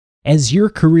As your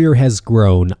career has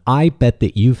grown, I bet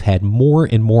that you've had more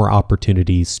and more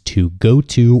opportunities to go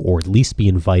to or at least be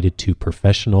invited to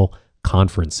professional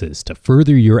conferences to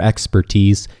further your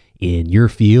expertise in your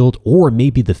field or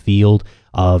maybe the field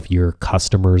of your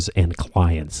customers and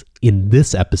clients. In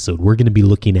this episode, we're going to be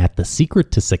looking at the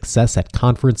secret to success at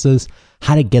conferences,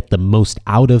 how to get the most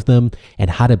out of them, and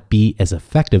how to be as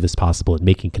effective as possible in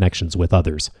making connections with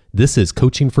others. This is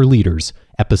Coaching for Leaders,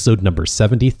 episode number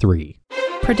 73.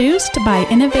 Produced by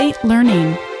Innovate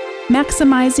Learning,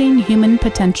 maximizing human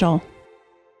potential.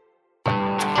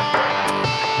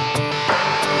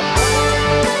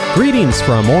 Greetings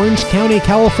from Orange County,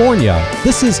 California.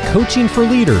 This is Coaching for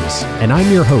Leaders, and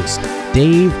I'm your host,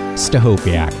 Dave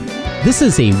Stachowiak. This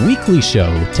is a weekly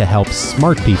show to help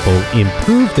smart people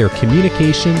improve their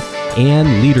communication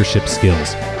and leadership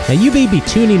skills. Now, you may be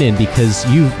tuning in because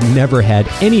you've never had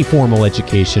any formal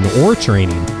education or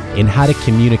training in how to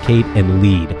communicate and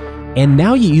lead. And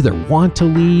now you either want to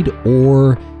lead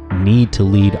or need to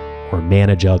lead or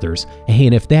manage others. Hey,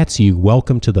 and if that's you,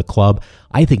 welcome to the club.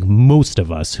 I think most of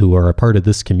us who are a part of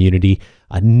this community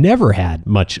never had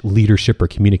much leadership or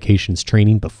communications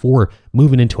training before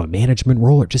moving into a management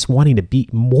role or just wanting to be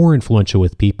more influential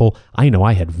with people. I know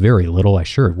I had very little. I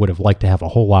sure would have liked to have a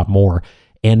whole lot more.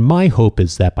 And my hope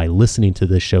is that by listening to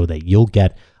this show that you'll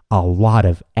get a lot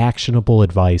of actionable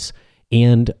advice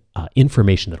and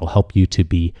information that will help you to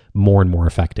be more and more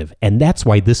effective. And that's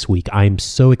why this week I'm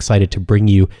so excited to bring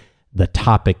you the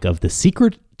topic of the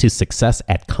secret to success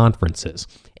at conferences.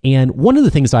 And one of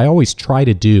the things I always try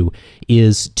to do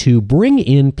is to bring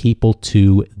in people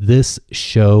to this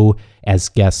show as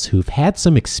guests who've had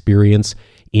some experience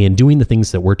in doing the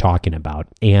things that we're talking about.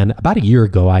 And about a year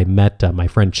ago, I met my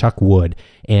friend Chuck Wood.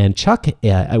 And Chuck,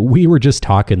 we were just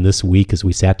talking this week as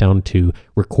we sat down to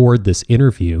record this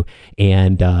interview.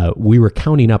 And we were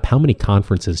counting up how many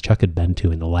conferences Chuck had been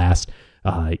to in the last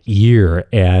year.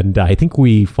 And I think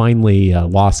we finally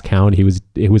lost count.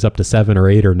 It was up to 7 or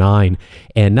 8 or 9.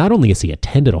 And not only has he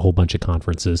attended a whole bunch of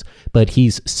conferences, but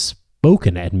he's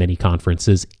spoken at many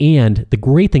conferences. And the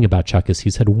great thing about Chuck is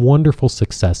he's had wonderful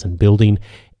success in building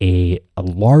a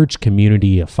large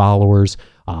community of followers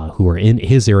who are in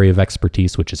his area of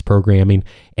expertise, which is programming.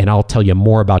 And I'll tell you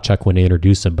more about Chuck when I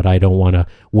introduce him, but I don't want to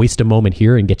waste a moment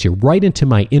here and get you right into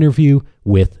my interview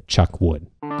with Chuck Wood.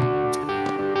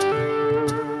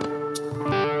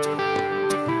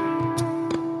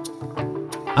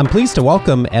 I'm pleased to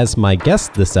welcome as my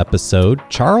guest this episode,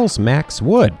 Charles Max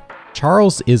Wood.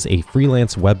 Charles is a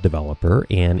freelance web developer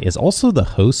and is also the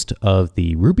host of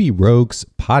the Ruby Rogues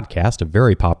podcast, a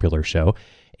very popular show,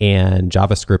 and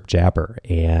JavaScript Jabber.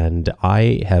 And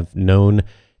I have known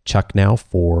Chuck now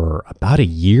for about a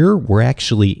year. We're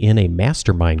actually in a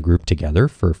mastermind group together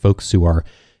for folks who are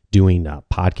doing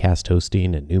podcast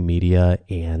hosting and new media.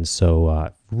 And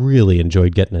so really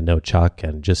enjoyed getting to know Chuck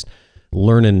and just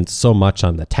learning so much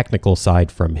on the technical side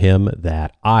from him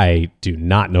that I do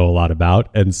not know a lot about.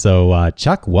 And so,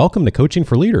 Chuck, welcome to Coaching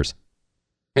for Leaders.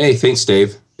 Hey, thanks,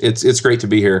 Dave. It's great to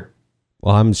be here.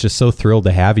 Well, I'm just so thrilled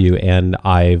to have you. And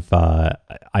I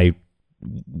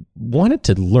wanted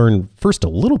to learn first a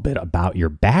little bit about your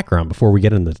background before we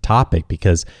get into the topic,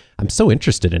 because I'm so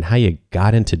interested in how you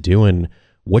got into doing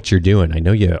what you're doing. I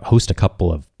know you host a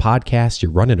couple of podcasts.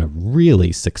 You're running a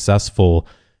really successful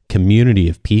community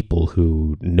of people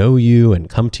who know you and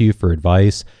come to you for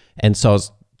advice. And so I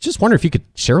was just wondering if you could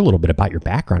share a little bit about your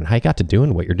background, how you got to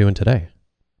doing what you're doing today.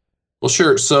 Well,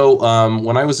 sure. So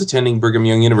when I was attending Brigham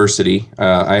Young University,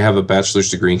 I have a bachelor's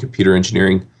degree in computer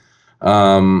engineering.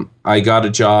 I got a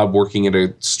job working at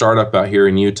a startup out here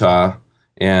in Utah.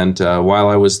 And while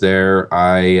I was there,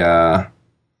 I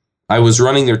was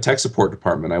running their tech support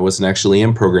department. I wasn't actually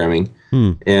in programming.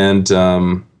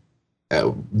 And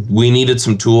we needed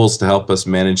some tools to help us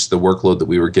manage the workload that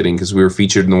we were getting because we were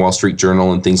featured in the Wall Street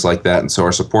Journal and things like that. And so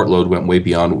our support load went way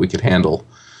beyond what we could handle.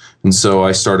 And so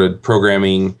I started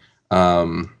programming,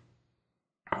 me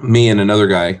and another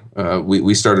guy,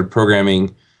 we started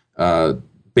programming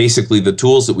basically the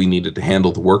tools that we needed to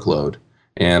handle the workload.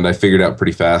 And I figured out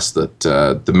pretty fast that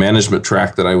the management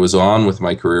track that I was on with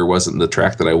my career wasn't the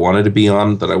track that I wanted to be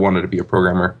on, that I wanted to be a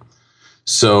programmer.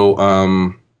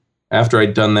 So after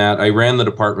I'd done that, I ran the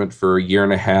department for a year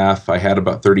and a half. I had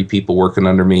about 30 people working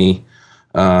under me.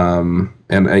 And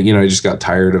I just got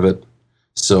tired of it.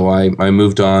 So I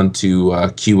moved on to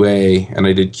QA, and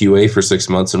I did QA for 6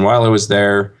 months. And while I was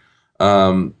there,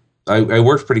 I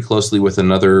worked pretty closely with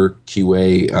another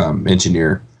QA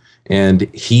engineer. And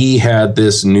he had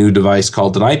this new device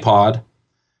called an iPod.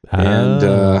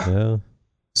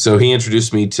 So he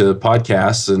introduced me to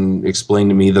podcasts and explained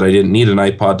to me that I didn't need an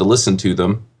iPod to listen to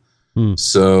them.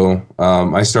 So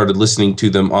I started listening to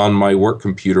them on my work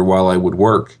computer while I would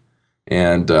work.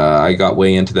 And I got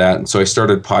way into that. And so I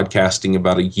started podcasting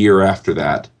about a year after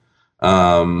that.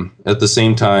 At the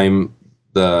same time,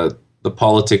 the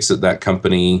politics at that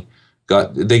company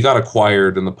got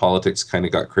acquired, and the politics kind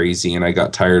of got crazy, and I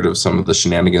got tired of some of the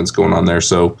shenanigans going on there.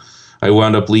 So I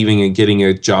wound up leaving and getting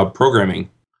a job programming.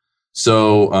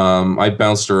 So I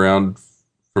bounced around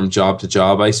from job to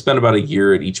job. I spent about a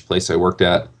year at each place I worked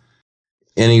at.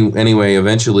 Anyway,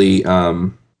 eventually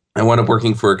I wound up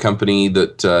working for a company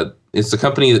that it's the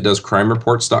company that does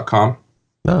crimereports.com.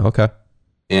 Oh, okay.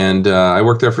 And I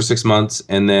worked there for 6 months.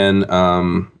 And then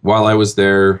while I was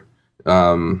there,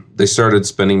 they started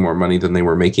spending more money than they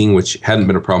were making, which hadn't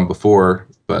been a problem before.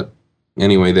 But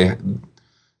anyway,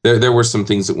 there were some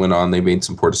things that went on. They made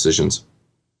some poor decisions,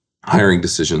 hiring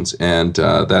decisions. And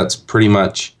that's pretty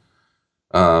much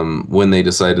when they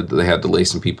decided that they had to lay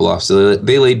some people off. So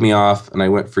they laid me off, and I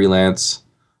went freelance.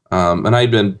 And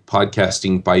I'd been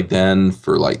podcasting by then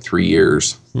for like 3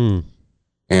 years.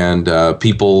 And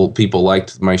people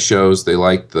liked my shows. They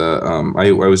liked the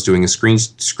I was doing a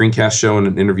screencast show and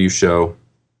an interview show.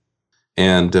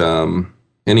 And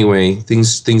anyway,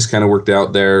 things kind of worked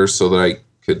out there so that I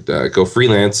could go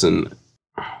freelance. And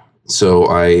so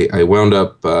I wound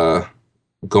up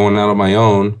going out on my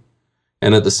own.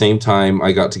 And at the same time,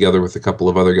 I got together with a couple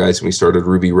of other guys, and we started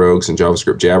Ruby Rogues and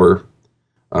JavaScript Jabber.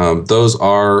 Those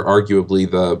are arguably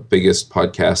the biggest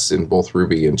podcasts in both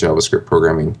Ruby and JavaScript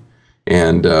programming.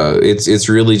 And it's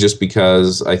really just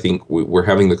because I think we're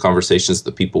having the conversations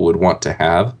that people would want to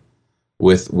have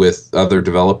with other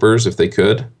developers if they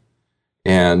could.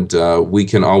 And we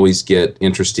can always get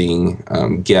interesting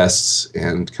guests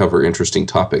and cover interesting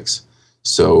topics.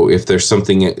 So if there's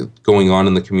something going on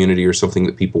in the community or something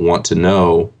that people want to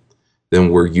know,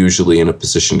 then we're usually in a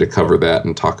position to cover that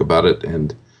and talk about it.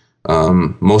 And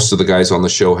most of the guys on the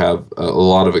show have a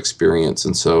lot of experience.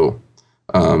 And so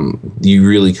you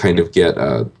really kind of get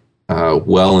a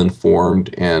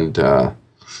well-informed and, or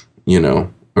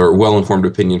well-informed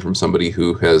opinion from somebody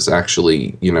who has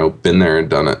actually, been there and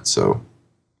done it. So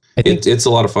it's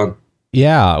a lot of fun.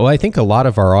 Yeah, well, I think a lot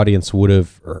of our audience would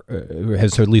have,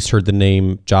 has at least heard the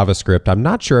name JavaScript. I'm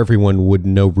not sure everyone would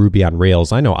know Ruby on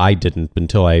Rails. I know I didn't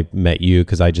until I met you,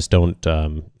 because I just don't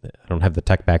have the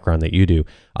tech background that you do.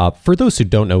 For those who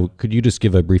don't know, could you just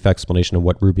give a brief explanation of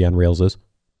what Ruby on Rails is?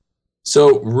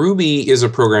 So Ruby is a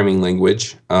programming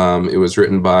language. It was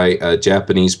written by a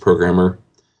Japanese programmer,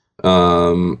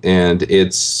 and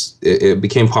it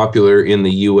became popular in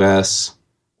the U.S.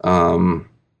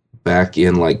 Back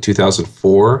in like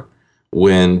 2004,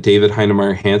 when David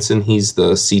Heinemeier Hansson, he's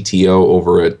the CTO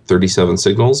over at 37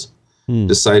 Signals,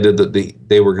 decided that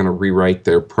they were going to rewrite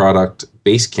their product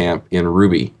Basecamp in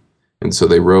Ruby, and so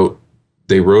they wrote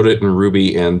it in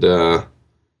Ruby, and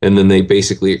then they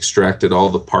basically extracted all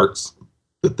the parts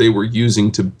that they were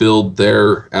using to build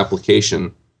their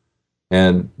application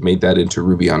and made that into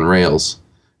Ruby on Rails.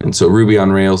 And so Ruby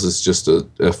on Rails is just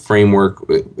a framework.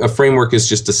 A framework is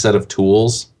just a set of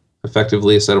tools,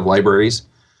 effectively a set of libraries.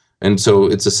 And so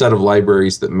it's a set of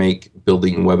libraries that make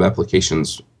building web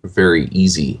applications very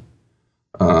easy.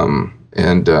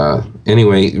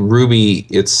 Anyway, Ruby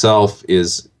itself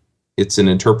it's an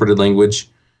interpreted language,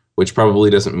 which probably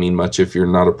doesn't mean much if you're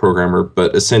not a programmer,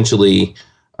 but essentially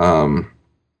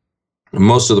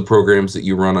most of the programs that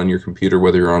you run on your computer,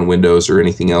 whether you're on Windows or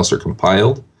anything else, are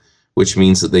compiled, which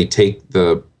means that they take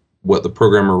what the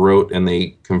programmer wrote and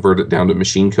they convert it down to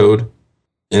machine code.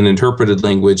 In interpreted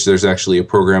language, there's actually a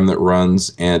program that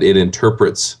runs and it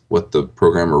interprets what the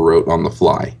programmer wrote on the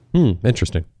fly.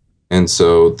 Interesting. And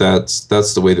so that's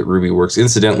the way that Ruby works.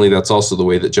 Incidentally, that's also the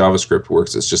way that JavaScript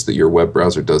works. It's just that your web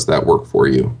browser does that work for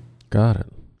you. Got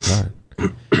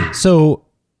it. So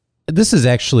this is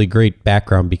actually great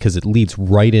background because it leads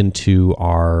right into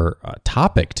our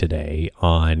topic today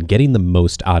on getting the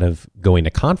most out of going to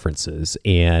conferences.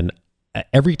 And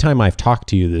every time I've talked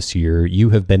to you this year,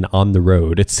 you have been on the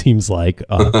road, it seems like,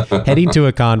 heading to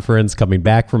a conference, coming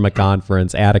back from a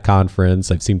conference, at a conference.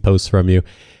 I've seen posts from you.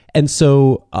 And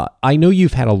so I know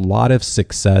you've had a lot of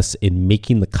success in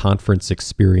making the conference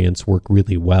experience work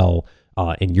really well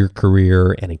in your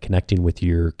career and in connecting with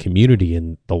your community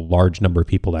and the large number of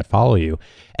people that follow you.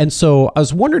 And so I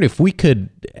was wondering if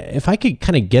I could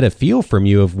kind of get a feel from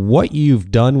you of what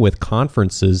you've done with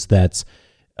conferences that's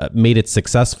made it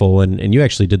successful. And you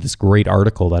actually did this great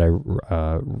article that I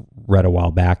read a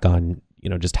while back on,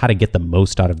 just how to get the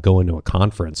most out of going to a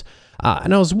conference.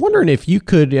 And I was wondering if you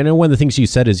could, one of the things you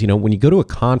said is, when you go to a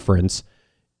conference,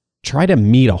 try to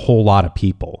meet a whole lot of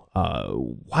people.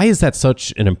 Why is that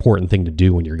such an important thing to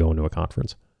do when you're going to a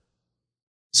conference?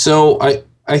 So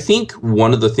I think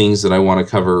one of the things that I want to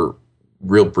cover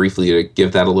real briefly to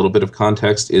give that a little bit of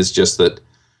context is just that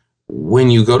when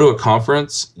you go to a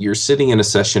conference, you're sitting in a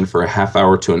session for a half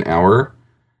hour to an hour,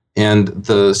 and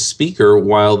the speaker,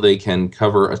 while they can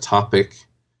cover a topic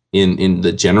in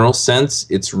the general sense,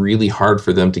 it's really hard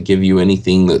for them to give you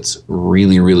anything that's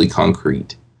really, really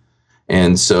concrete.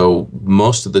 And so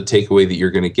most of the takeaway that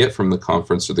you're going to get from the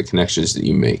conference are the connections that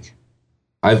you make.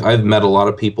 I've met a lot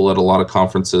of people at a lot of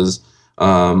conferences.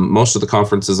 Most of the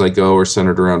conferences I go are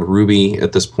centered around Ruby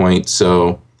at this point.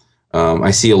 So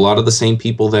I see a lot of the same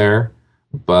people there.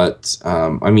 But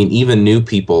I mean, even new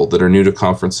people that are new to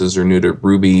conferences or new to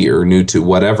Ruby or new to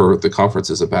whatever the conference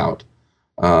is about,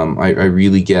 I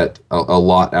really get a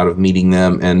lot out of meeting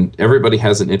them. And everybody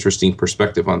has an interesting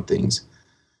perspective on things.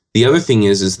 The other thing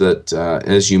is that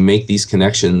as you make these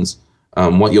connections,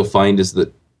 what you'll find is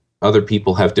that other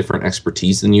people have different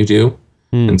expertise than you do.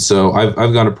 And so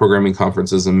I've gone to programming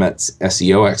conferences and met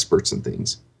SEO experts and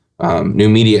things. New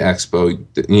Media Expo,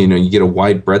 you get a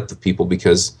wide breadth of people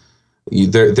because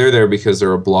they're there because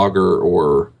they're a blogger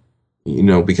or,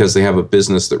 because they have a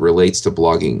business that relates to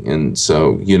blogging. And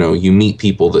so, you meet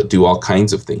people that do all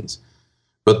kinds of things.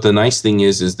 But the nice thing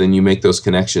is then you make those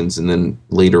connections, and then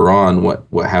later on,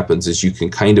 what happens is you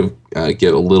can kind of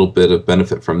get a little bit of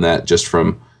benefit from that, just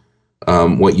from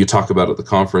what you talk about at the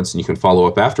conference, and you can follow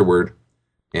up afterward,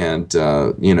 and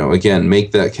again,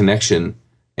 make that connection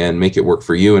and make it work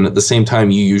for you. And at the same time,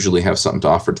 you usually have something to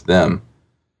offer to them,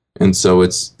 and so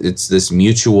it's this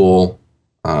mutual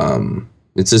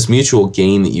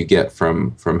gain that you get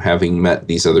from having met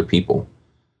these other people.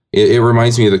 It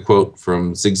reminds me of the quote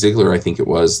from Zig Ziglar, I think it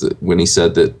was, that when he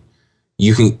said that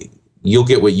you'll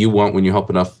get what you want when you help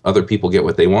enough other people get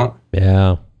what they want.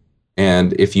 Yeah.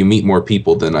 And if you meet more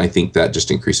people, then I think that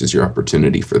just increases your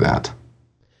opportunity for that.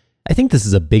 I think this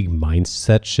is a big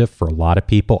mindset shift for a lot of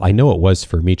people. I know it was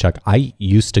for me, Chuck. I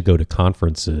used to go to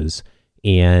conferences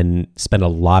and spend a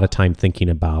lot of time thinking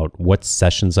about what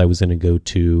sessions I was going to go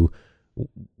to,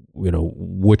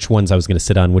 which ones I was going to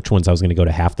sit on, which ones I was going to go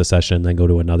to half the session, then go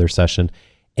to another session.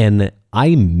 And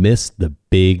I missed the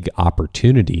big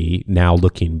opportunity now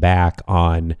looking back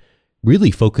on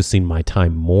really focusing my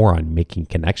time more on making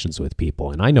connections with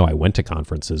people. And I know I went to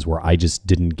conferences where I just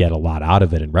didn't get a lot out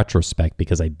of it in retrospect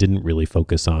because I didn't really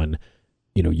focus on,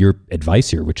 your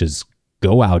advice here, which is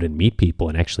go out and meet people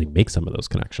and actually make some of those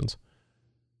connections.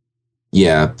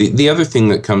 Yeah. The other thing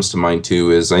that comes to mind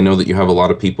too is I know that you have a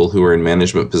lot of people who are in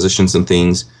management positions and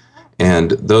things,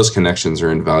 and those connections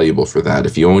are invaluable for that.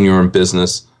 If you own your own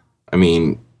business, I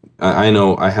mean, I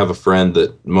know I have a friend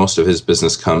that most of his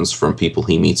business comes from people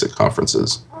he meets at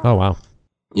conferences. Oh, wow.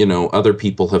 Other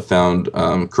people have found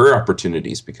career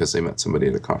opportunities because they met somebody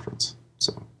at a conference.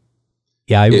 So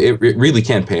yeah, it really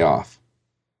can pay off.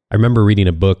 I remember reading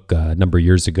a book a number of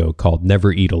years ago called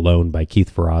Never Eat Alone by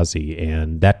Keith Ferrazzi,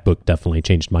 and that book definitely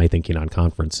changed my thinking on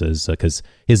conferences because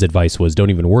his advice was don't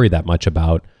even worry that much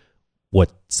about what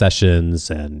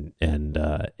sessions and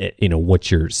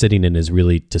what you're sitting in is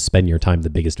really to spend your time. The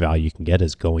biggest value you can get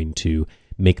is going to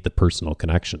make the personal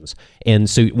connections. And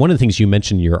so one of the things you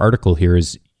mentioned in your article here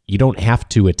is you don't have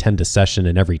to attend a session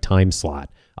in every time slot.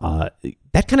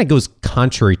 That kind of goes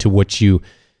contrary to what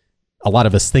a lot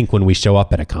of us think when we show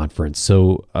up at a conference.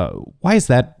 So why is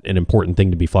that an important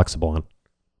thing to be flexible on?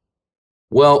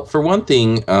 Well, for one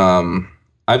thing,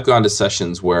 I've gone to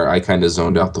sessions where I kind of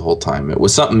zoned out the whole time. It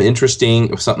was something interesting.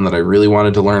 It was something that I really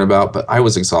wanted to learn about, but I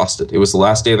was exhausted. It was the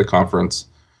last day of the conference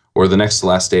or the next to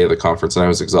last day of the conference, and I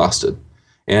was exhausted.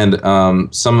 And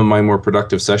some of my more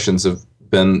productive sessions have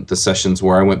been the sessions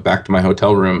where I went back to my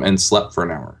hotel room and slept for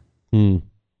an hour.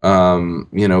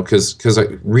 Because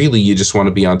really you just want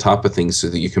to be on top of things so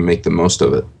that you can make the most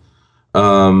of it.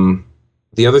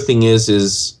 The other thing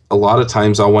is a lot of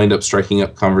times I'll wind up striking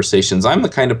up conversations. I'm the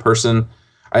kind of person,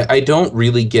 I don't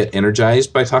really get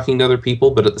energized by talking to other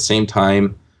people, but at the same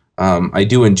time, I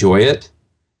do enjoy it.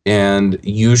 And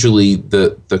usually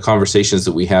the conversations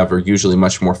that we have are usually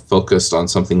much more focused on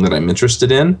something that I'm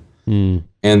interested in.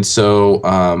 And so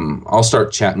I'll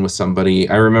start chatting with somebody.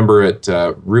 I remember at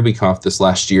RubyConf this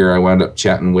last year, I wound up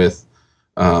chatting with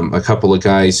a couple of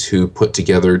guys who put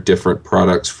together different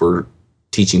products for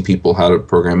teaching people how to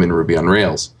program in Ruby on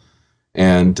Rails.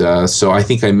 And so I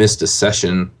think I missed a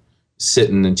session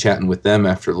sitting and chatting with them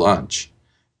after lunch.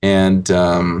 And,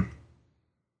 I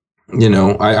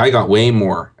got way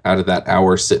more out of that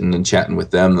hour sitting and chatting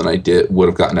with them than I would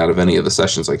have gotten out of any of the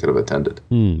sessions I could have attended.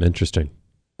 Interesting.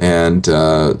 And,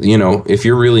 if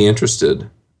you're really interested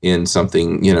in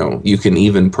something, you can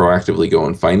even proactively go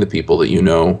and find the people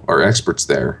that are experts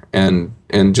there and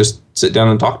just sit down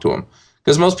and talk to them.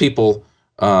 Because most people,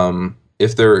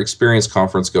 if they're experienced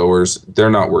conference goers, they're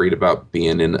not worried about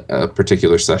being in a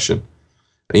particular session.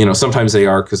 Sometimes they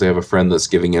are because they have a friend that's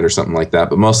giving it or something like that.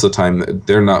 But most of the time,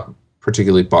 they're not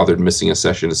particularly bothered missing a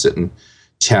session to sit and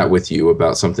chat with you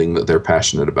about something that they're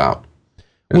passionate about.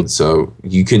 And so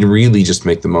you can really just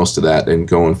make the most of that and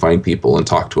go and find people and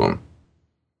talk to them.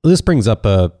 This brings up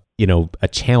a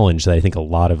challenge that I think a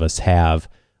lot of us have.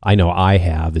 I know I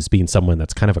have, is being someone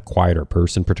that's kind of a quieter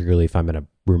person, particularly if I'm in a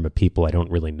room of people I don't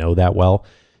really know that well.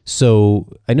 So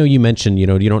I know you mentioned, you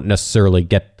don't necessarily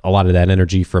get a lot of that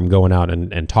energy from going out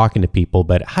and talking to people,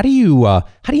 but how do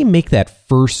you make that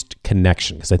first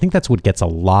connection? Because I think that's what gets a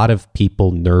lot of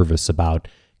people nervous about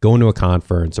going to a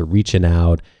conference or reaching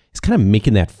out. It's kind of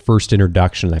making that first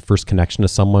introduction, that first connection to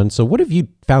someone. So what have you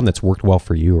found that's worked well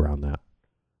for you around that?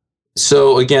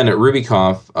 So again, at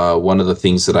RubyConf, one of the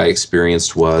things that I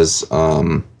experienced was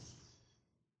at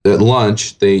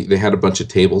lunch, they had a bunch of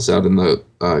tables out in the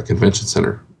convention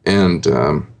center. And,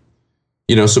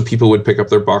 so people would pick up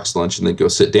their box lunch and they'd go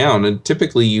sit down. And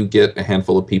typically you get a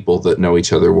handful of people that know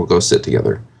each other will go sit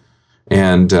together.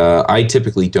 And I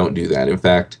typically don't do that. In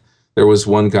fact, there was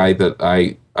one guy that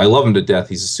I love him to death.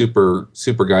 He's a super,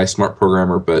 super guy, smart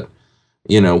programmer. But,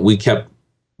 we kept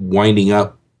winding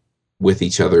up with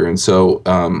each other. And so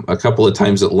a couple of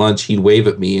times at lunch, he'd wave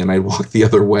at me and I'd walk the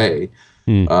other way.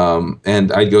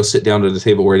 And I'd go sit down at a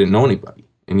table where I didn't know anybody.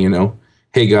 And,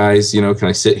 hey guys, can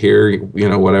I sit here?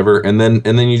 Whatever. And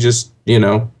then you just,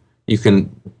 you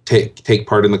can take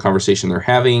part in the conversation they're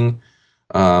having.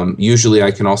 Usually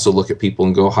I can also look at people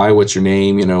and go, hi, what's your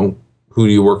name? Who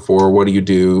do you work for? What do you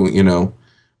do?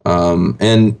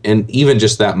 And even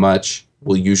just that much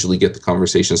will usually get the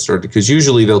conversation started, because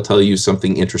usually they'll tell you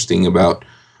something interesting about,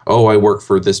 oh, I work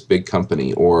for this big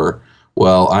company, or,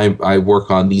 well, I work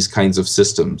on these kinds of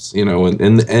systems, and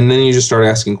then you just start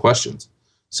asking questions.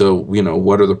 So,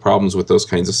 what are the problems with those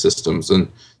kinds of systems?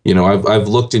 And, I've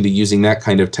looked into using that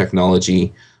kind of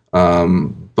technology,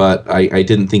 but I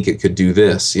didn't think it could do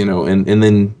this, and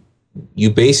then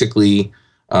you basically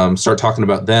start talking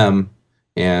about them,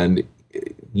 and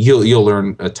you'll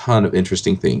learn a ton of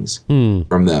interesting things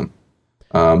from them,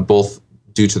 both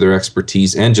due to their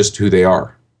expertise and just who they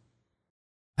are.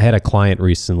 I had a client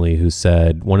recently who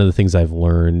said one of the things I've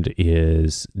learned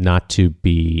is not to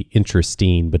be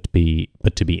interesting, but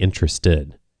to be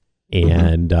interested.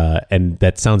 And and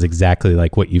that sounds exactly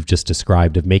like what you've just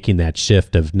described, of making that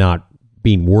shift of not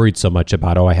being worried so much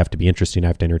about, oh, I have to be interesting, I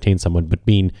have to entertain someone, but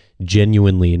being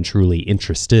genuinely and truly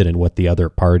interested in what the other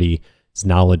party's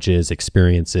knowledge is,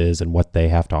 experience is, and what they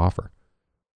have to offer.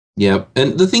 Yeah.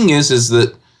 And the thing is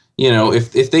that,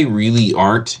 if they really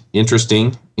aren't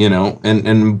interesting,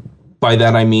 and by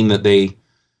that I mean that they,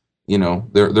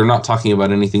 they're not talking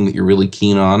about anything that you're really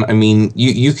keen on. I mean,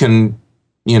 you can,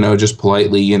 just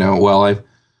politely, well,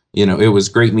 it was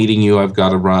great meeting you, I've got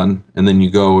to run, and then you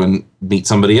go and meet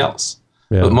somebody else.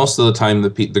 Yeah. But most of the time, the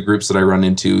groups that I run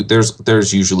into,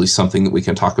 there's usually something that we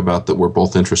can talk about that we're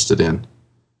both interested in.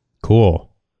 Cool.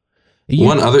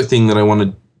 One other thing that I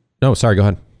wanted. No, sorry, go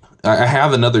ahead. I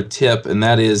have another tip, and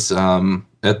that is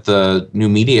at the New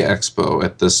Media Expo,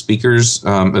 at the speakers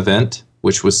event,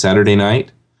 which was Saturday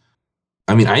night.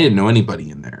 I mean, I didn't know anybody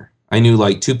in there. I knew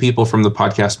like 2 people from the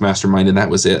podcast mastermind, and that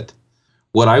was it.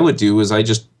 What I would do is I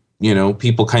just,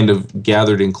 people kind of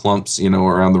gathered in clumps,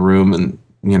 around the room, and,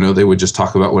 they would just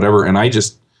talk about whatever. And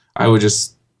I would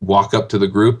just walk up to the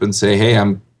group and say, hey,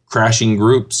 I'm crashing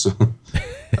groups.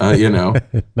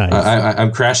 Nice.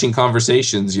 I'm crashing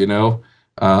conversations,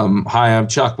 hi, I'm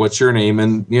Chuck, what's your name?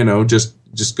 And,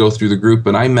 just go through the group.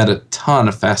 And I met a ton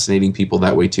of fascinating people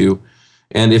that way too.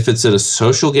 And if it's at a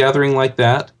social gathering like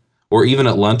that, or even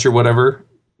at lunch or whatever,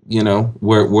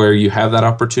 where you have that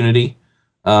opportunity,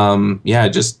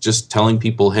 just telling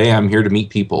people, hey, I'm here to meet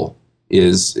people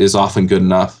is often good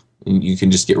enough. And you can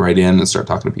just get right in and start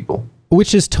talking to people.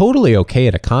 Which is totally okay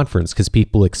at a conference, because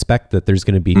people expect that there's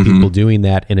going to be people doing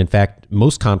that. And in fact,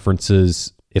 most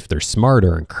conferences, if they're smart,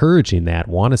 are encouraging that,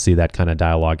 want to see that kind of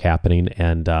dialogue happening.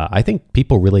 And I think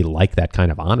people really like that kind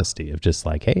of honesty of just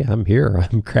like, hey, I'm here,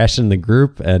 I'm crashing the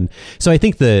group. And so I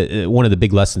think one of the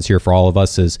big lessons here for all of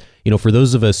us is, for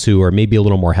those of us who are maybe a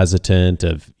little more hesitant,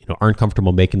 aren't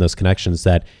comfortable making those connections,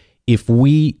 that if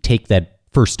we take that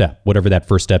first step, whatever that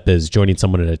first step is, joining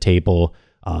someone at a table,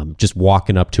 just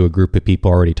walking up to a group of people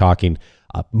already talking,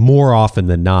 more often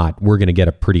than not, we're going to get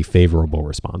a pretty favorable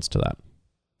response to that.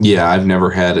 Yeah, I've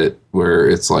never had it where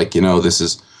it's like, this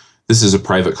is a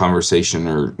private conversation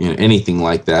or anything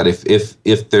like that.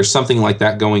 If there's something like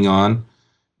that going on,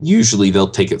 usually they'll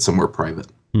take it somewhere private.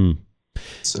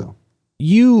 So,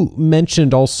 You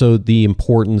mentioned also the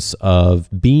importance of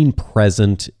being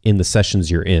present in the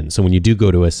sessions you're in. So when you do go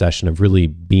to a session, of really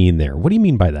being there. What do you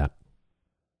mean by that?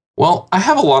 Well, I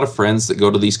have a lot of friends that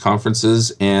go to these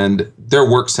conferences, and their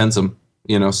work sends them.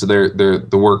 So the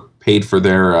work paid for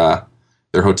their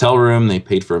hotel room. They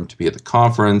paid for them to be at the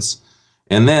conference,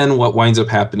 and then what winds up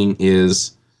happening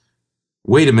is,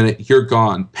 wait a minute, you're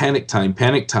gone. Panic time,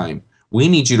 panic time. We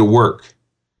need you to work.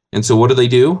 And so what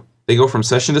do? They go from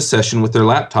session to session with their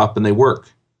laptop and they work.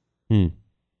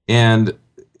 And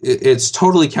it's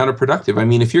totally counterproductive. I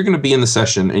mean, if you're going to be in the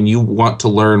session and you want to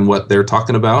learn what they're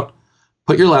talking about,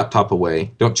 put your laptop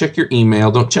away. Don't check your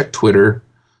email. Don't check Twitter.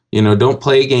 Don't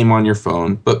play a game on your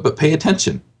phone, but pay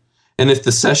attention. And if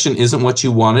the session isn't what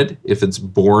you wanted, if it's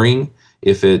boring,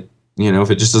 if it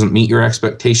just doesn't meet your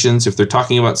expectations, if they're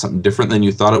talking about something different than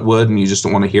you thought it would and you just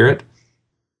don't want to hear it,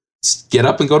 get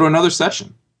up and go to another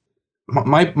session.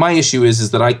 My issue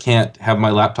is that I can't have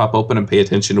my laptop open and pay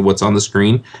attention to what's on the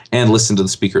screen and listen to the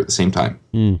speaker at the same time.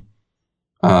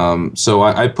 So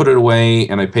I put it away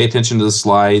and I pay attention to the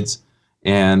slides.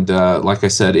 And like I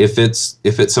said, if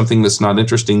it's something that's not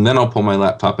interesting, then I'll pull my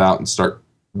laptop out and start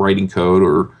writing code,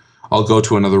 or I'll go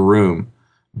to another room.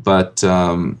 But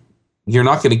you're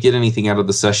not going to get anything out of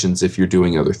the sessions if you're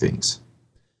doing other things.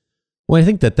 Well, I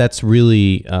think that's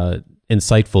really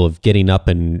insightful, of getting up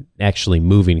and actually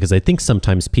moving, because I think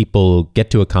sometimes people get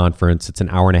to a conference, it's an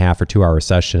hour and a half or 2 hour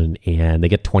session, and they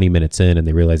get 20 minutes in and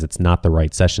they realize it's not the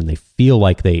right session. They feel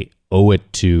like they owe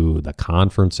it to the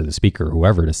conference or the speaker or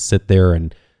whoever to sit there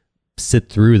and sit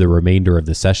through the remainder of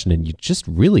the session, and you just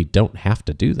really don't have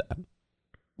to do that.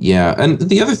 Yeah, and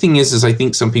the other thing is I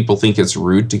think some people think it's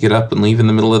rude to get up and leave in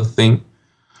the middle of the thing.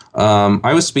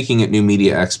 I was speaking at New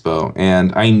Media Expo,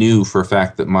 and I knew for a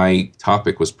fact that my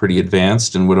topic was pretty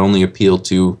advanced and would only appeal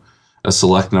to a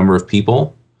select number of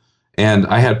people. And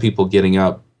I had people getting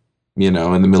up, in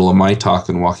the middle of my talk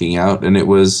and walking out, and it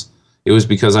was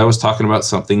because I was talking about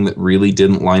something that really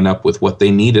didn't line up with what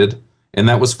they needed, and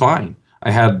that was fine.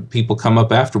 I had people come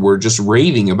up afterward just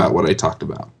raving about what I talked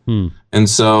about. And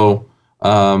so,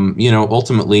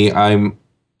 ultimately, I,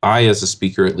 as a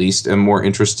speaker at least, am more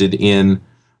interested in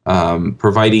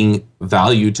providing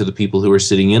value to the people who are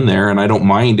sitting in there. And I don't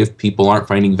mind if people aren't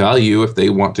finding value if they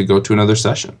want to go to another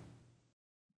session.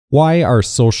 Why are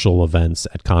social events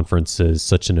at conferences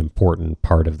such an important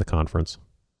part of the conference?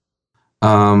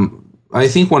 I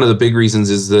think one of the big reasons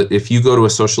is that if you go to a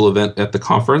social event at the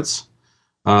conference,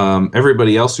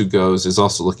 everybody else who goes is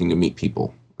also looking to meet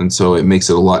people. And so it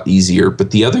makes it a lot easier. But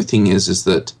the other thing is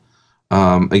that,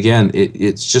 again,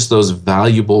 it's just those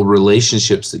valuable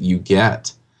relationships that you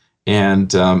get.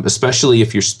 And especially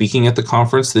if you're speaking at the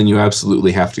conference, then you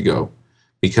absolutely have to go,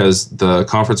 because the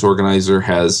conference organizer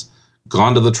has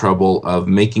gone to the trouble of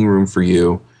making room for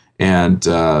you and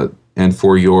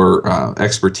for your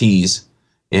expertise.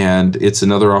 And it's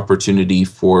another opportunity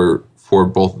for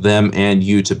both them and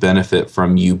you to benefit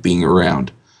from you being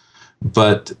around.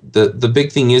 But the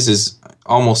big thing is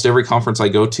almost every conference I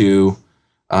go to,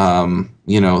 the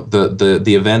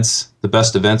events, the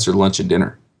best events are lunch and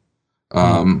dinner.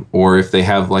 Or if they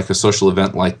have like a social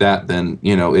event like that, then,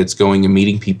 it's going and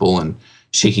meeting people and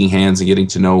shaking hands and getting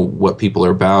to know what people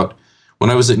are about. When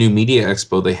I was at New Media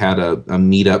Expo, they had a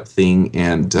meetup thing,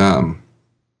 and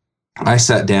I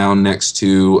sat down next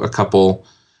to a couple,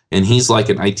 and he's like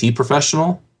an IT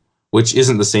professional, which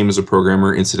isn't the same as a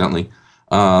programmer, incidentally.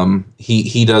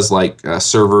 He does like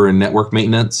server and network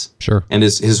maintenance. Sure. And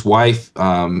his wife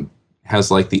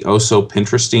has like the Oso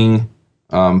Pinteresting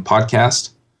podcast.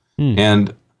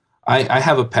 And I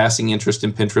have a passing interest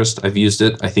in Pinterest. I've used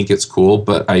it. I think it's cool,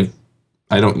 but I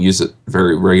don't use it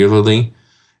very regularly.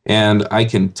 And I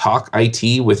can talk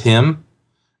IT with him,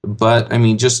 but I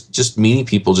mean, just meeting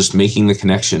people, just making the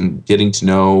connection, getting to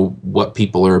know what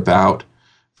people are about,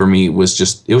 for me it was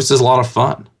just a lot of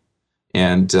fun.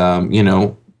 And,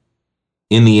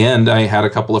 in the end, I had a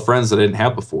couple of friends that I didn't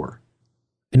have before.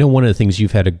 I know one of the things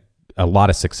you've had a lot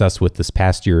of success with this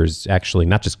past year is actually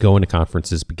not just going to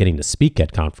conferences, but getting to speak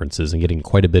at conferences and getting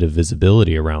quite a bit of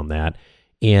visibility around that.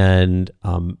 And,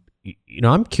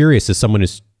 I'm curious, as someone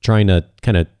who's trying to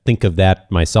kind of think of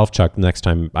that myself, Chuck, next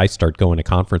time I start going to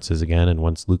conferences again, and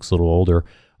once Luke's a little older,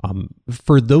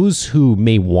 for those who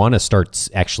may want to start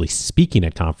actually speaking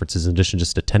at conferences in addition to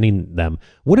just attending them,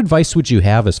 what advice would you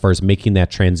have as far as making that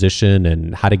transition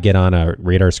and how to get on a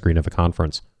radar screen of a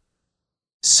conference?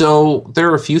 So there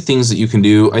are a few things that you can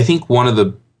do. I think one of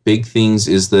the big things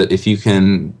is that if you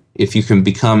can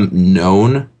become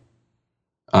known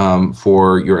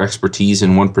for your expertise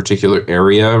in one particular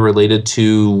area related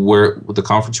to where the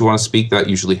conference you want to speak, that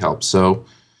usually helps. So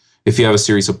if you have a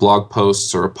series of blog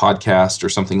posts or a podcast or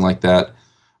something like that,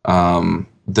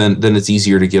 then it's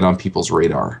easier to get on people's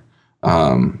radar.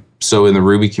 So in the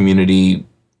Ruby community,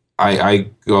 I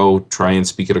go try and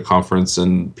speak at a conference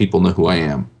and people know who I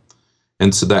am.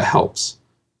 And so that helps.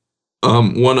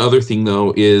 One other thing,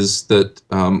 though, is that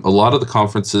a lot of the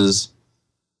conferences,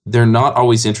 they're not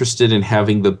always interested in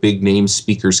having the big name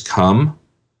speakers come.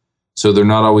 So they're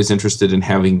not always interested in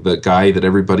having the guy that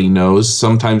everybody knows.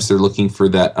 Sometimes they're looking for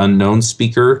that unknown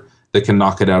speaker that can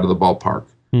knock it out of the ballpark.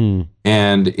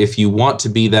 And if you want to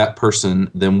be that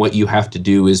person, then what you have to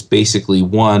do is basically,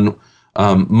 one,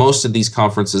 most of these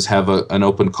conferences have an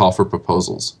open call for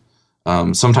proposals.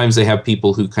 Sometimes they have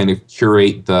people who kind of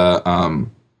curate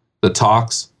the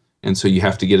talks, and so you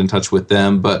have to get in touch with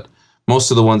them. But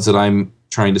most of the ones that I'm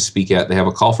trying to speak at, they have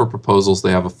a call for proposals,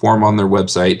 they have a form on their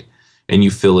website, and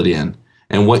you fill it in.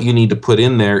 And what you need to put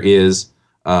in there is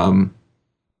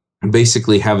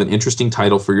basically have an interesting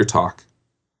title for your talk.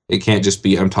 It can't just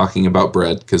be, I'm talking about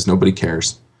bread, because nobody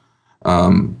cares.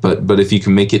 But if you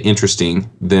can make it interesting,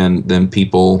 then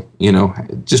people,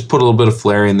 just put a little bit of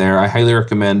flair in there. I highly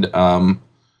recommend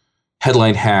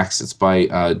Headline Hacks. It's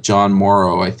by John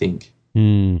Morrow, I think.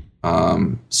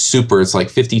 Super. It's like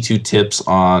 52 tips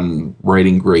on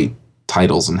writing great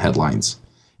titles and headlines.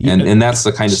 And that's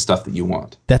the kind of stuff that you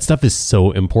want. That stuff is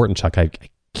so important, Chuck. I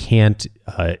can't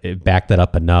back that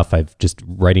up enough. I've just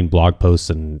writing blog posts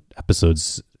and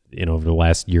episodes, over the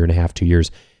last year and a half, 2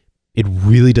 years. It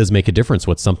really does make a difference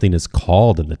what something is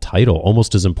called in the title,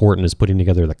 almost as important as putting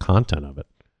together the content of it.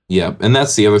 Yeah, and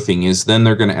that's the other thing is then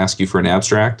they're going to ask you for an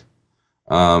abstract.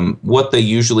 What they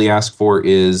usually ask for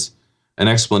is an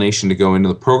explanation to go into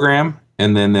the program,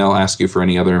 and then they'll ask you for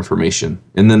any other information.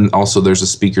 And then also there's a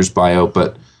speaker's bio,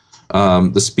 but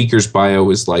the speaker's bio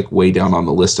is like way down on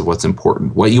the list of what's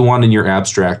important. What you want in your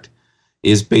abstract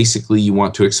is basically you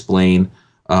want to explain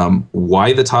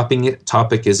why the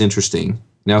topic is interesting.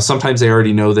 Now, sometimes they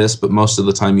already know this, but most of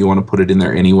the time you want to put it in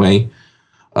there anyway.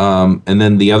 And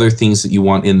then the other things that you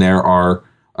want in there are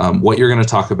what you're going to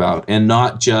talk about, and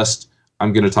not just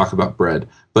I'm going to talk about bread,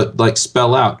 but like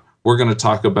spell out, we're going to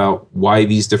talk about why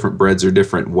these different breads are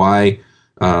different, why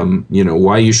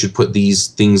why you should put these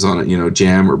things on it,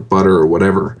 jam or butter or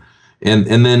whatever. And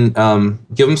then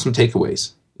give them some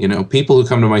takeaways. People who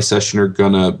come to my session are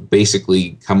going to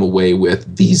basically come away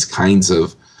with these kinds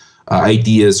of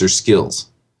ideas or skills.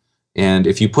 And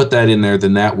if you put that in there,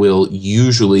 then that will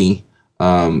usually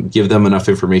give them enough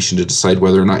information to decide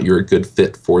whether or not you're a good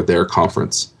fit for their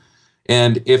conference.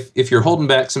 And if you're holding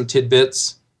back some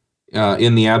tidbits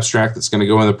in the abstract that's going to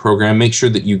go in the program, make sure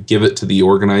that you give it to the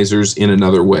organizers in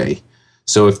another way.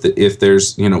 So if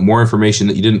there's more information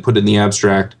that you didn't put in the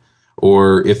abstract,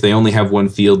 or if they only have one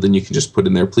field, then you can just put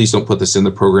in there, please don't put this in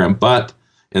the program,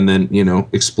 and then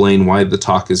explain why the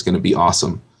talk is going to be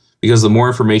awesome. Because the more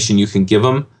information you can give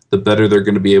them, the better they're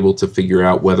going to be able to figure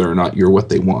out whether or not you're what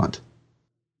they want.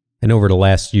 And over the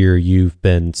last year, you've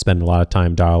been spending a lot of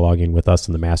time dialoguing with us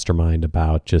in the mastermind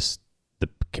about just the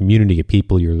community of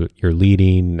people you're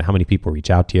leading, how many people reach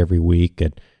out to you every week.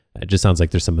 And it just sounds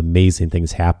like there's some amazing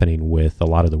things happening with a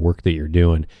lot of the work that you're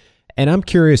doing. And I'm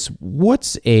curious,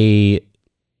 what's either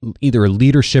a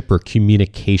leadership or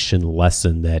communication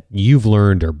lesson that you've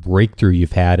learned or breakthrough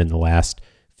you've had in the last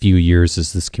few years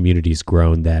as this community's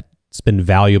grown that's been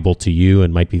valuable to you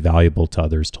and might be valuable to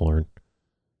others to learn?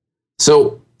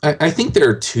 So I think there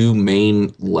are two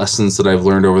main lessons that I've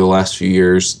learned over the last few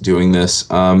years doing this.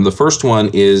 The first one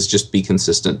is just be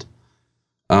consistent.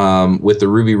 With the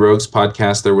Ruby Rogues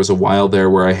podcast, there was a while there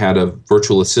where I had a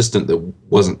virtual assistant that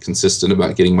wasn't consistent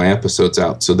about getting my episodes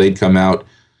out. So they'd come out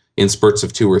in spurts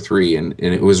of 2 or 3, and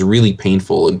it was really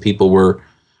painful, and people were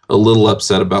a little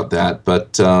upset about that.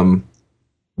 But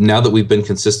now that we've been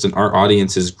consistent, our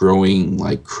audience is growing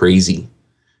like crazy.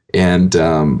 And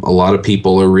a lot of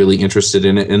people are really interested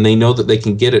in it, and they know that they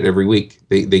can get it every week.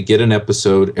 They get an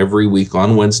episode every week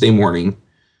on Wednesday morning,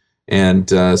 and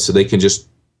so they can just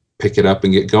pick it up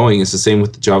and get going. It's the same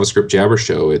with the JavaScript Jabber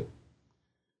Show.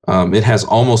 It has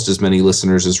almost as many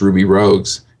listeners as Ruby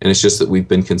Rogues, and it's just that we've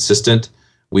been consistent.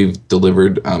 We've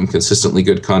delivered consistently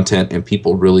good content, and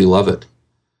people really love it.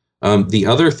 The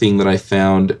other thing that I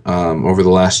found over the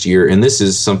last year, and this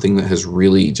is something that has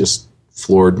really just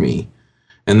floored me,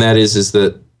 and that is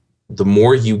that the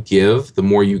more you give, the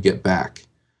more you get back.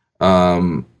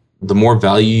 The more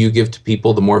value you give to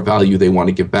people, the more value they want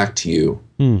to give back to you.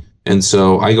 And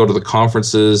so I go to the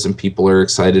conferences and people are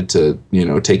excited to,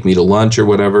 take me to lunch or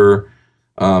whatever.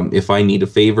 If I need a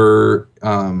favor,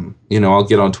 I'll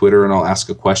get on Twitter and I'll ask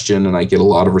a question and I get a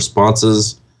lot of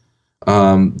responses.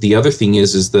 The other thing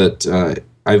is that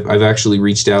I've actually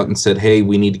reached out and said, hey,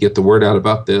 we need to get the word out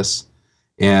about this.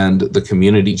 And the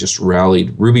community just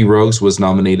rallied. Ruby Rogues was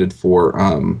nominated for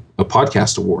a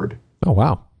podcast award. Oh,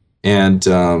 wow. And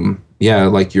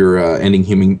like your Ending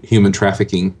Human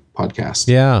Trafficking podcast.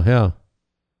 Yeah.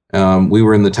 We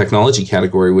were in the technology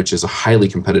category, which is a highly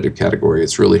competitive category.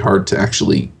 It's really hard to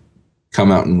actually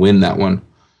come out and win that one.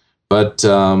 But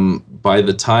by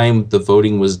the time the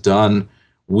voting was done,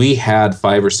 we had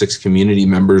 5 or 6 community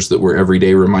members that were every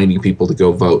day reminding people to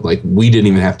go vote. Like, we didn't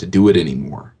even have to do it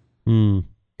anymore.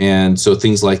 And so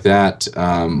things like that,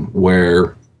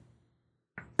 where,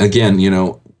 again,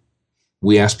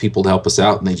 we ask people to help us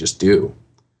out and they just do.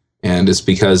 And it's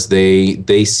because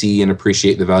they see and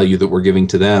appreciate the value that we're giving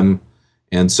to them.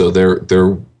 And so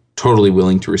they're totally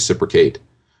willing to reciprocate.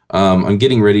 I'm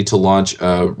getting ready to launch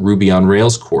a Ruby on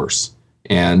Rails course.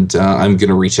 And I'm going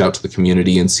to reach out to the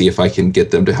community and see if I can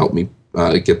get them to help me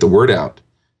get the word out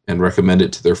and recommend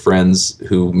it to their friends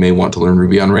who may want to learn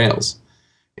Ruby on Rails.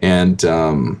 And,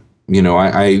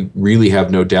 I really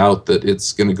have no doubt that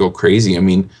it's going to go crazy. I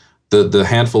mean, the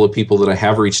handful of people that I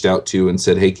have reached out to and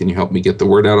said, hey, can you help me get the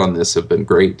word out on this have been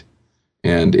great.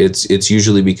 And it's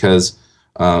usually because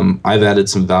I've added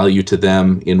some value to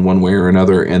them in one way or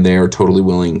another, and they are totally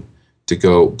willing to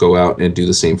go out and do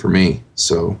the same for me.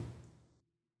 So,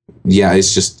 yeah,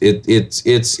 it's just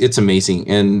it's amazing,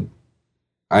 and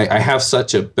I have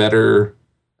such a better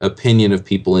opinion of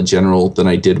people in general than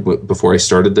I did before I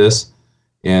started this,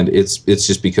 and it's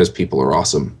just because people are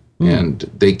awesome and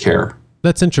they care.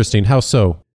 That's interesting. How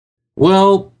so?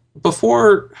 Well,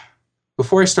 before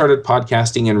I started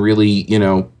podcasting and really,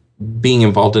 being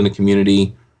involved in a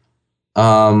community,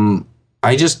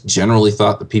 I just generally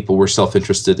thought that people were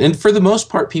self-interested, and for the most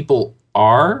part, people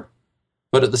are.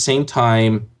 But at the same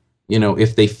time,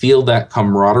 if they feel that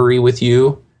camaraderie with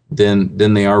you, then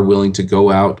they are willing to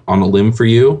go out on a limb for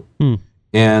you.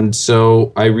 And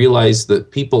so I realized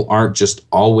that people aren't just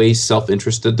always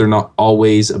self-interested. They're not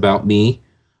always about me.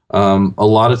 A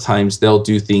lot of times they'll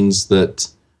do things that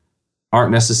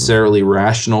aren't necessarily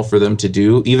rational for them to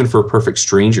do, even for perfect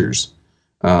strangers.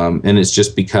 And it's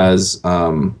just because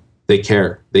they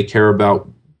care. They care about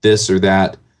this or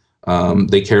that.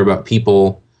 They care about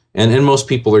people. And most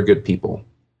people are good people.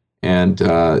 And,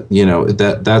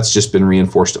 that's just been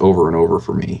reinforced over and over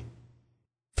for me.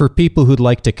 For people who'd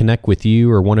like to connect with you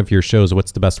or one of your shows,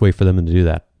 what's the best way for them to do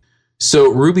that?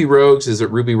 So Ruby Rogues is at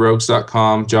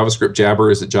rubyrogues.com. JavaScript Jabber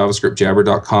is at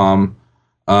javascriptjabber.com.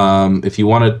 If you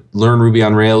want to learn Ruby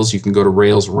on Rails, you can go to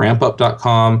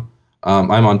railsrampup.com.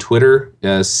 I'm on Twitter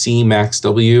as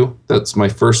CMaxW. That's my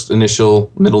first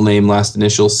initial, middle name, last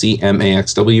initial,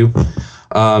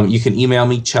 CMAXW. You can email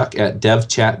me, Chuck, at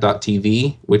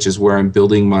devchat.tv, which is where I'm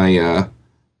building my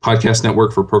podcast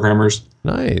network for programmers.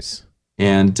 Nice.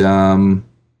 And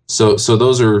so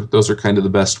those are kind of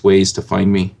the best ways to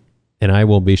find me. And I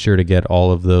will be sure to get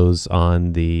all of those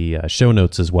on the show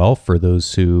notes as well for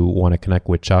those who want to connect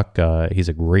with Chuck. He's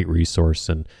a great resource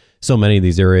in so many of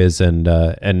these areas,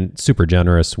 and super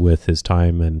generous with his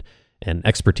time and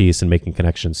expertise and making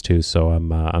connections too. So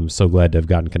I'm so glad to have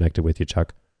gotten connected with you,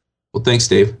 Chuck. Well, thanks,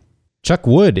 Dave. Chuck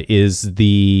Wood is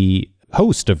the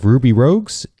host of Ruby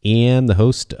Rogues and the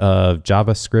host of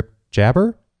JavaScript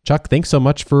Jabber. Chuck, thanks so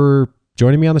much for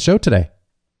joining me on the show today.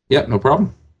 Yeah, no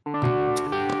problem.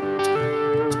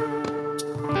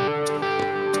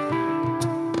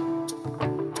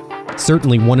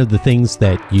 Certainly one of the things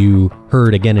that you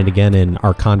heard again and again in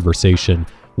our conversation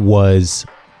was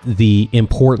the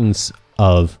importance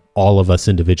of all of us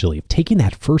individually, taking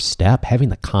that first step, having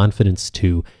the confidence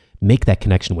to make that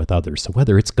connection with others. So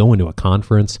whether it's going to a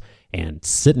conference and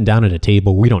sitting down at a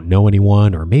table, we don't know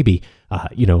anyone, or maybe,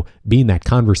 being that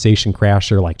conversation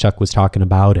crasher like Chuck was talking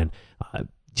about, and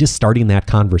just starting that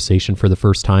conversation for the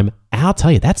first time, I'll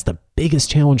tell you, that's the biggest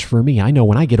challenge for me. I know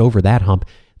when I get over that hump,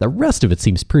 the rest of it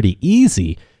seems pretty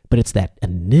easy, but it's that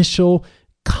initial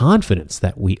confidence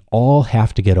that we all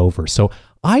have to get over. So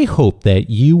I hope that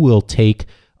you will take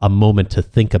a moment to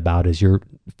think about as you're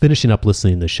finishing up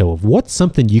listening to the show of what's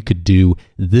something you could do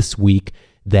this week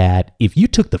that if you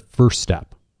took the first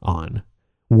step on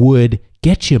would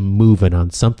get you moving on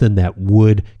something that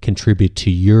would contribute to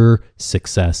your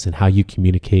success and how you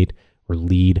communicate or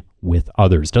lead with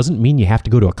others. Doesn't mean you have to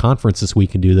go to a conference this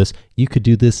week and do this. You could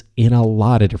do this in a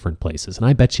lot of different places. And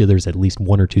I bet you there's at least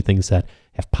 1 or 2 things that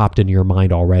have popped into your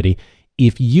mind already.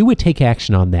 If you would take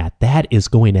action on that, that is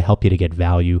going to help you to get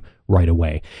value right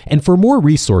away. And for more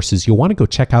resources, you'll want to go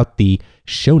check out the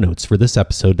show notes for this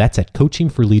episode. That's at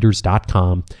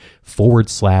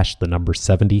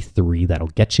coachingforleaders.com/73. That'll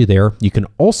get you there. You can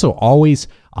also always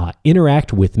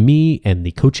interact with me and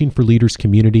the Coaching for Leaders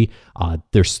community,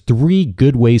 there's 3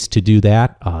 good ways to do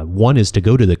that. One is to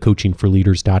go to the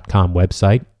coachingforleaders.com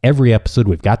website. Every episode,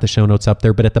 we've got the show notes up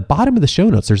there, but at the bottom of the show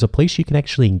notes, there's a place you can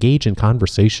actually engage in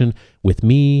conversation with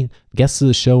me, guests of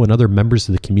the show, and other members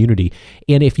of the community.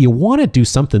 And if you want to do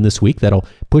something this week that'll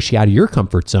push you out of your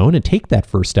comfort zone and take that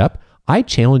first step, I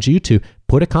challenge you to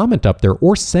put a comment up there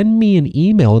or send me an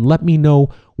email and let me know,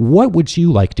 what would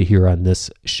you like to hear on this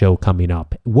show coming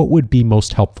up? What would be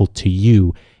most helpful to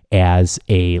you as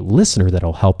a listener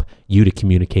that'll help you to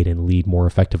communicate and lead more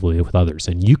effectively with others?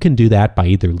 And you can do that by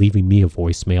either leaving me a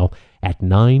voicemail at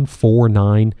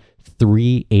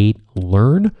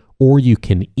 949-38-LEARN, or you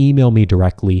can email me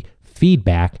directly,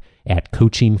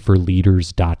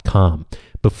 feedback@coachingforleaders.com.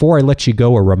 Before I let you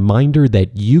go, a reminder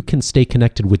that you can stay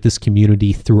connected with this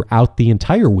community throughout the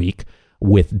entire week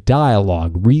with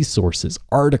dialogue, resources,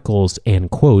 articles, and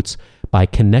quotes by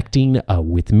connecting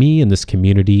with me in this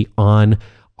community on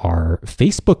our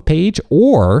Facebook page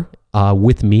or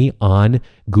with me on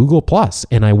Google+.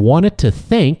 And I wanted to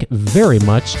thank very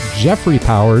much Jeffrey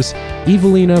Powers,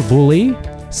 Evelina Vulli,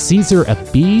 Caesar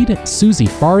Abid, Susie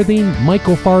Farthing,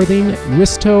 Michael Farthing,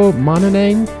 Risto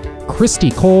Monanang, Christy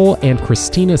Cole, and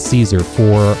Christina Caesar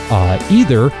for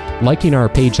either liking our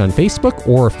page on Facebook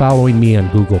or following me on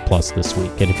Google+ this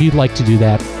week. And if you'd like to do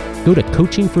that, go to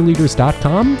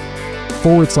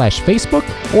coachingforleaders.com/Facebook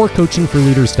or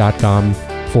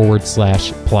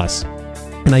coachingforleaders.com/plus.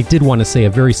 And I did want to say a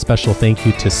very special thank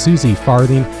you to Susie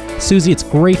Farthing. Susie, it's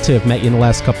great to have met you in the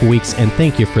last couple weeks, and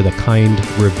thank you for the kind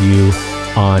review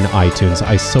on iTunes.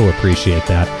 I so appreciate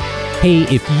that. Hey,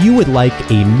 if you would like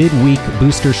a midweek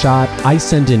booster shot, I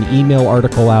send an email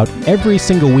article out every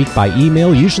single week by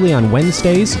email, usually on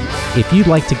Wednesdays. If you'd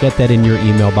like to get that in your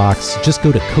email box, just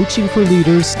go to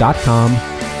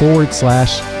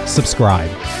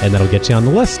coachingforleaders.com/subscribe, and that'll get you on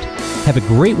the list. Have a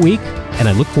great week, and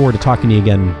I look forward to talking to you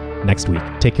again next week.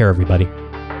 Take care, everybody.